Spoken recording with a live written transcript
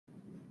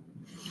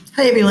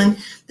Hi everyone,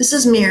 this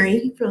is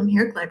Mary from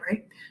here at the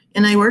library,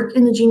 and I work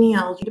in the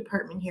genealogy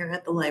department here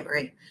at the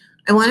library.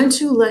 I wanted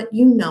to let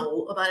you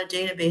know about a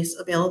database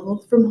available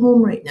from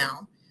home right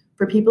now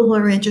for people who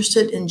are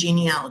interested in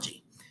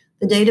genealogy.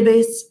 The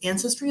database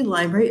Ancestry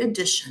Library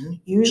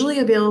Edition, usually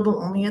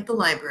available only at the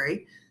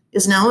library,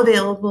 is now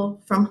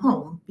available from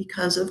home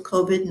because of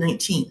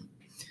COVID-19.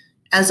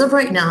 As of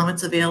right now,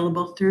 it's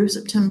available through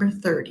September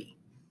 30.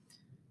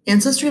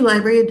 Ancestry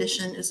Library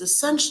Edition is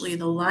essentially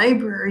the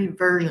library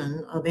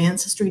version of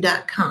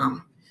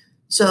Ancestry.com.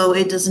 So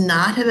it does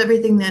not have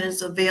everything that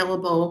is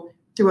available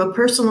through a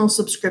personal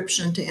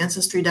subscription to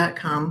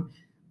Ancestry.com,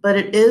 but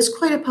it is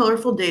quite a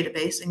powerful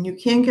database and you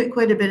can get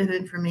quite a bit of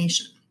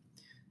information.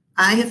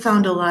 I have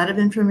found a lot of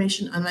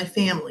information on my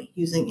family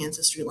using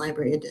Ancestry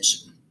Library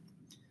Edition.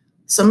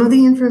 Some of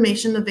the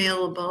information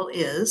available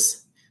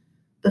is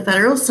the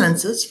federal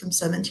census from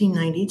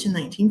 1790 to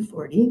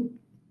 1940,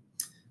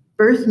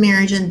 birth,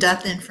 marriage, and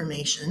death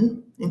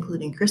information,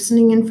 including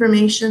christening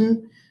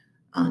information,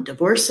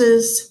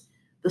 divorces,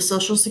 the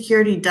Social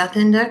Security Death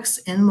Index,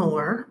 and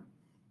more,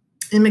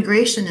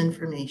 immigration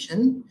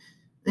information,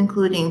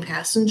 including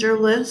passenger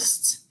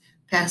lists,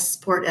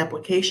 passport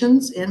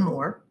applications, and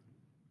more,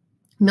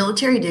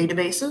 military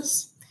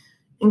databases,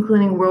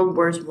 including World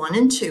Wars I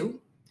and II,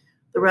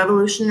 the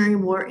Revolutionary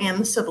War and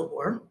the Civil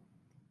War,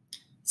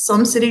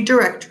 some city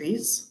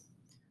directories,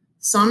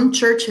 some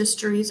church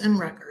histories and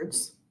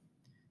records.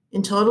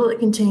 In total, it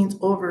contains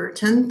over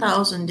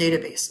 10,000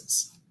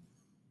 databases.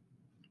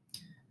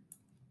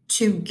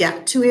 To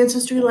get to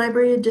Ancestry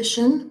Library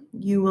Edition,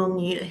 you will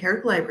need a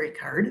Herrick Library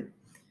card.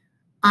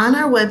 On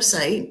our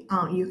website,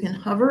 you can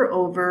hover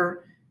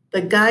over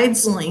the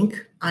guides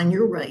link on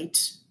your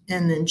right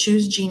and then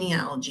choose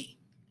genealogy.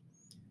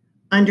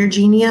 Under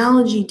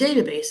genealogy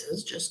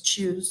databases, just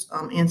choose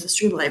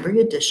Ancestry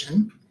Library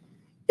Edition.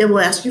 It will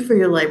ask you for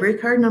your library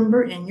card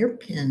number and your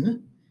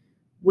PIN.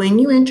 When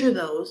you enter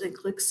those and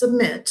click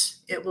submit,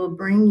 it will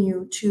bring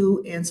you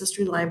to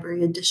Ancestry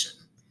Library Edition.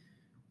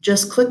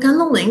 Just click on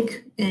the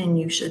link and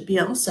you should be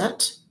all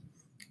set.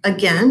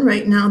 Again,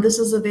 right now this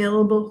is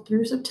available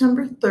through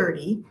September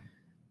 30.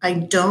 I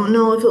don't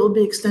know if it will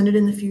be extended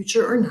in the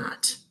future or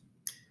not.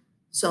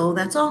 So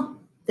that's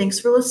all. Thanks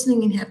for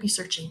listening and happy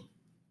searching.